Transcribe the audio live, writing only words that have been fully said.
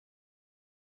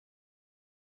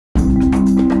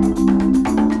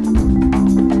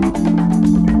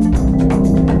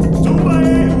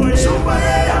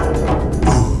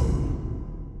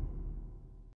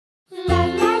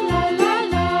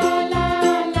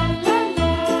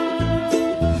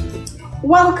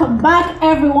Welcome back,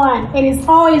 everyone. It is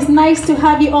always nice to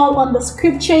have you all on the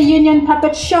Scripture Union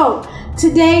Puppet Show.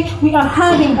 Today, we are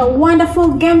having a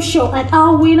wonderful game show, and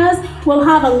our winners will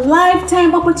have a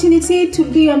lifetime opportunity to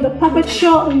be on the Puppet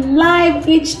Show live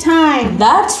each time.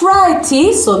 That's right,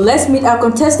 T. So let's meet our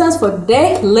contestants for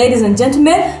today. Ladies and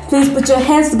gentlemen, please put your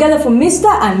hands together for Mr.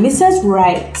 and Mrs.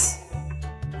 Wright.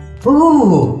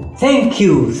 Ooh, thank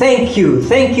you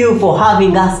for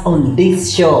having us on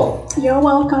this show. You're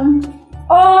welcome.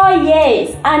 Oh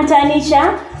yes, and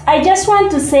Tanisha, I just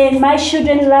want to say my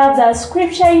children love the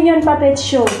Scripture Union Puppet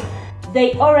Show.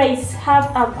 They always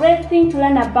have a great thing to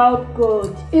learn about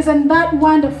God. Isn't that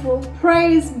wonderful?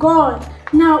 Praise God.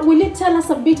 Now, will you tell us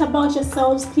a bit about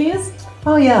yourselves, please?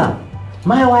 Oh yeah,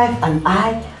 my wife and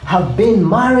I have been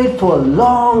married for a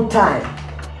long time,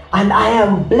 and I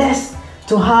am blessed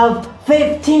to have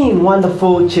 15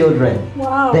 wonderful children.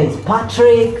 Wow. There's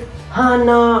Patrick,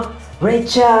 Hannah,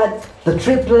 Richard, the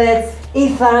triplets,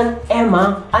 Ethan,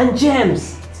 Emma, and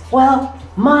James. Well,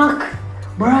 Mark,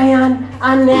 Brian,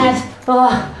 Annette.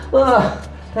 Help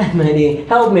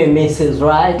me, Mrs.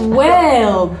 Wright.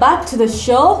 Well, back to the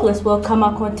show. Let's welcome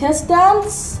our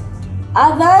contestants.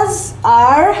 Others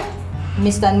are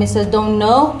Mr. and Mrs. Don't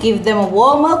Know. Give them a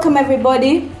warm welcome,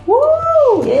 everybody.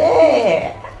 Woo!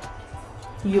 Yeah!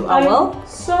 You are well?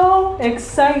 So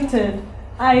excited.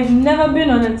 I've never been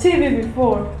on a TV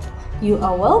before. You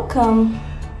are welcome.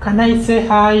 Can I say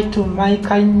hi to my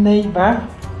kind neighbor?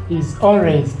 He's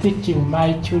always teaching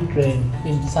my children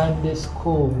in Sunday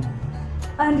school.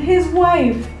 And his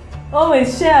wife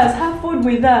always shares her food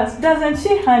with us, doesn't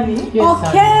she, honey? Yes,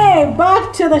 Okay,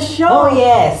 back to the show. Oh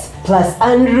yes, plus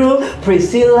Andrew,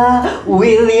 Priscilla,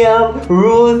 William,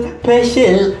 Ruth,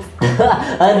 Patience,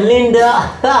 and Linda.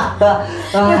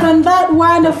 Isn't that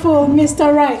wonderful,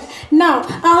 Mr. Wright? Now,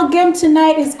 our game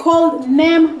tonight is called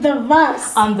Name the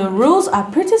Verse. And the rules are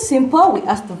pretty simple. We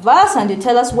ask the verse and you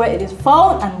tell us where it is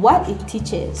found and what it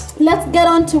teaches. Let's get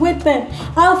on to it then.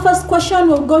 Our first question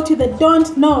will go to the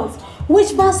Don't Knows.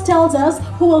 Which verse tells us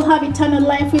who will have eternal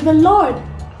life with the Lord?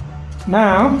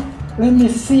 Now, let me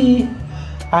see.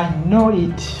 I know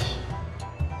it.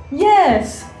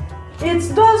 Yes, it's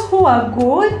those who are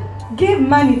good, give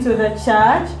money to the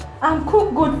church, and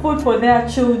cook good food for their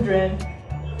children.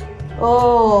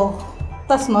 Oh,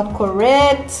 that's not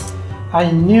correct. I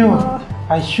knew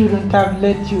I shouldn't have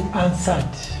let you answer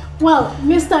it. Well,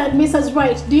 Mr. and Mrs.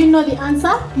 Wright, do you know the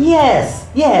answer? Yes.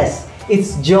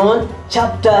 It's John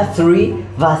chapter 3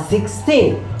 verse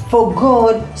 16. For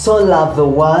God so loved the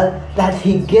world that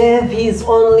he gave his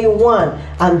only one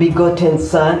and begotten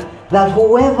Son, that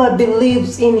whoever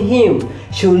believes in him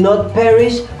should not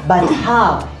perish but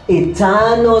have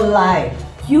eternal life.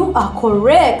 You are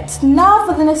correct. Now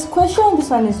for the next question. This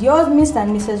one is yours, Mr.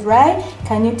 and Mrs. Wright.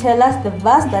 Can you tell us the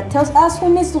verse that tells us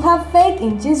who needs to have faith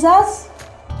in Jesus?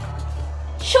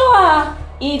 Sure,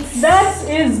 That's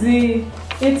easy.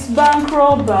 It's bank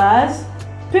robbers,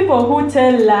 people who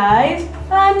tell lies,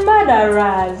 and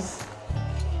murderers.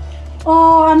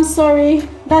 Oh, I'm sorry.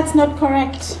 That's not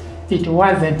correct. It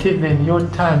wasn't even your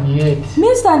turn yet.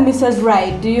 Mr. and Mrs.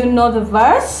 Wright, do you know the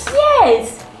verse?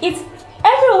 yes, it's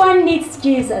everyone needs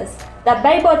Jesus. The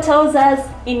Bible tells us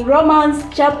in Romans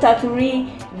chapter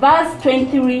 3 verse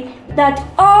 23 that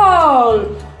all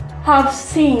have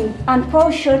sinned and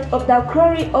fall short of the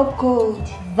glory of God.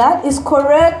 That is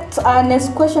correct. Our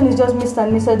next question is just Mr.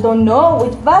 and Mrs. Don't Know.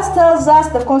 Which verse tells us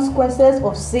the consequences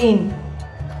of sin?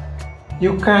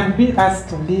 You can be asked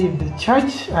to leave the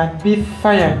church and be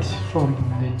fired from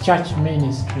the church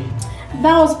ministry.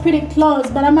 That was pretty close,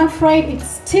 but I'm afraid it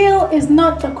still is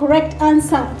not the correct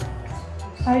answer.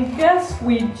 I guess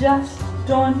we just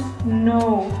don't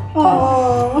know.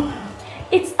 Oh.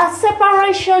 It's a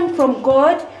separation from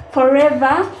God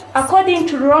forever, according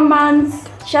to Romans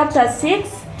chapter 6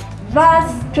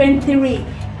 verse 23.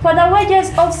 For the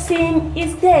wages of sin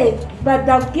is death, but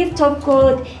the gift of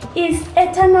God is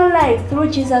eternal life through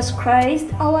Jesus Christ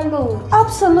our Lord.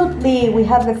 Absolutely. We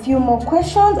have a few more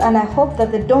questions and I hope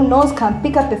that the Don't Knows can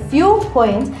pick up a few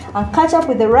points and catch up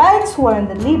with the Wrights who are in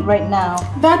the lead right now.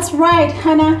 That's right,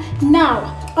 Hannah.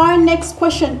 Now, our next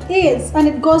question is, and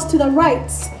it goes to the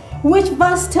Wrights. Which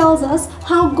verse tells us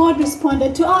how God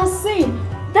responded to our sin?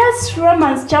 That's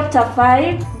Romans chapter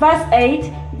 5 verse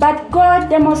 8. But God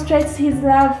demonstrates his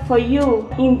love for you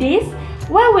in this: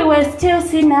 while we were still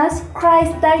sinners,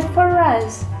 Christ died for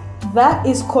us. That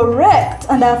is correct.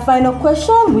 And our final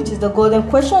question, which is the golden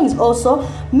question, is also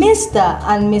Mr.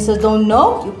 and Mrs. Don't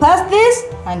Know. You pass this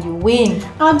and you win.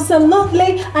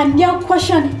 Absolutely. And your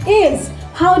question is,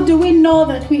 how do we know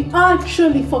that we are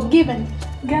truly forgiven?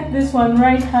 Get this one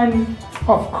right, honey.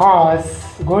 Of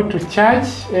course, go to church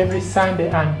every Sunday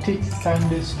and teach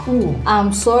Sunday school.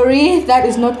 I'm sorry, that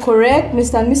is not correct.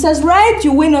 Mr. and Mrs. Wright,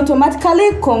 you win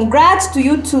automatically. Congrats to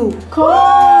you too.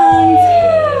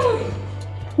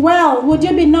 Well, would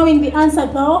you be knowing the answer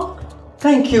though?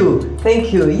 Thank you.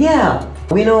 Yeah,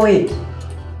 we know it.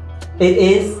 It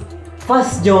is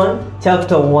 1 John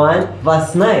chapter 1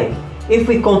 verse 9. If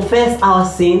we confess our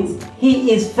sins,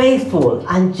 He is faithful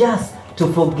and just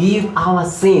to forgive our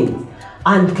sins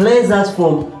and cleanse us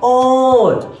from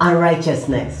all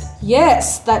unrighteousness.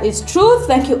 Yes, that is true.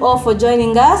 Thank you all for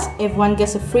joining us. Everyone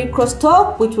gets a free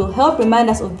crosstalk, which will help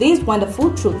remind us of these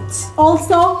wonderful truths.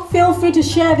 Also, feel free to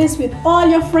share this with all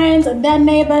your friends and their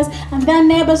neighbors and their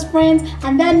neighbors' friends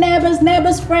and their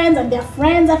neighbors' friends and their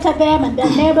friends after them and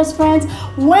their neighbors' friends.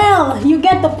 Well, you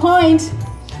get the point.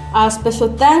 Our special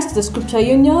thanks to the Scripture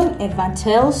Union,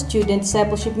 Evantel, Student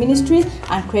Discipleship Ministries,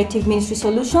 and Creative Ministry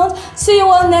Solutions. See you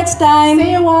all next time.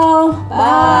 See you all.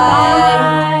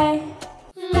 Bye.